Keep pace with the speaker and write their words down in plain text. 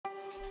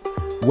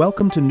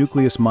Welcome to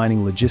Nucleus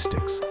Mining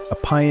Logistics, a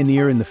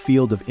pioneer in the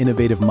field of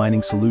innovative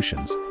mining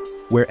solutions,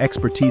 where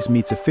expertise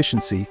meets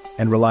efficiency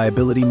and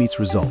reliability meets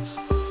results.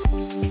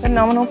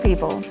 Phenomenal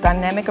people,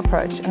 dynamic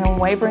approach, and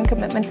unwavering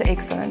commitment to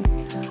excellence.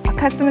 Our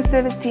customer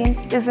service team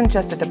isn't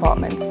just a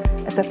department,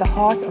 it's at the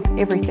heart of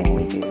everything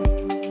we do.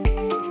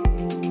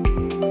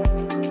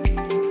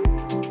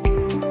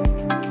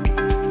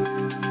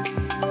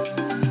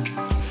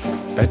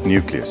 At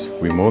Nucleus,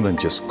 we're more than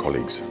just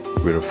colleagues.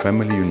 We're a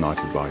family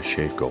united by a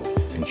shared goal,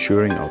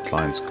 ensuring our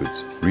clients'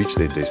 goods reach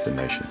their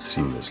destination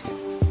seamlessly.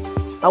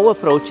 Our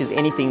approach is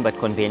anything but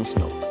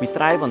conventional. We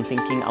thrive on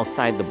thinking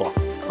outside the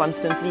box,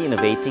 constantly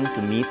innovating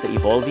to meet the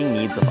evolving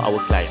needs of our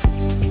clients.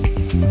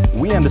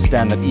 We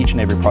understand that each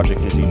and every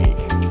project is unique.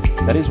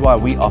 That is why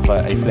we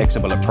offer a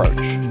flexible approach,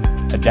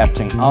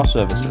 adapting our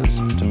services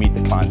to meet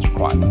the client's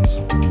requirements.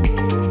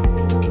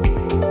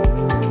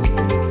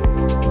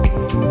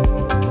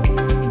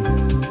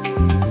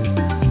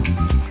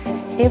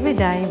 Every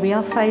day we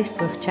are faced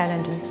with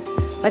challenges,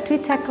 but we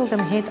tackle them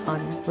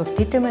head-on with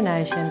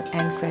determination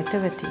and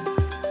creativity.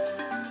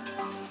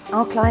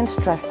 Our clients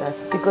trust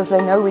us because they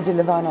know we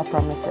deliver on our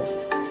promises,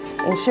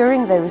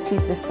 ensuring they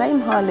receive the same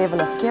high level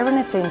of care and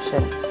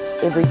attention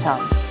every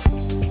time.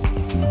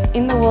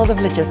 In the world of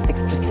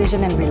logistics,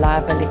 precision and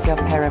reliability are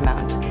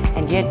paramount.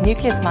 And here at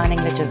Nucleus Mining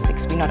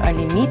Logistics, we not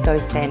only meet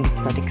those standards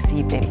but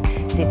exceed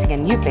them, setting a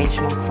new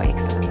benchmark for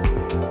excellence.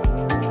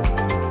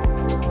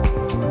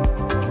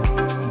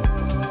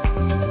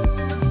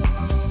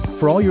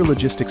 For all your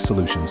logistics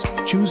solutions,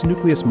 choose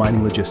Nucleus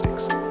Mining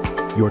Logistics,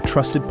 your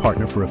trusted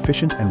partner for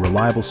efficient and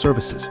reliable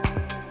services.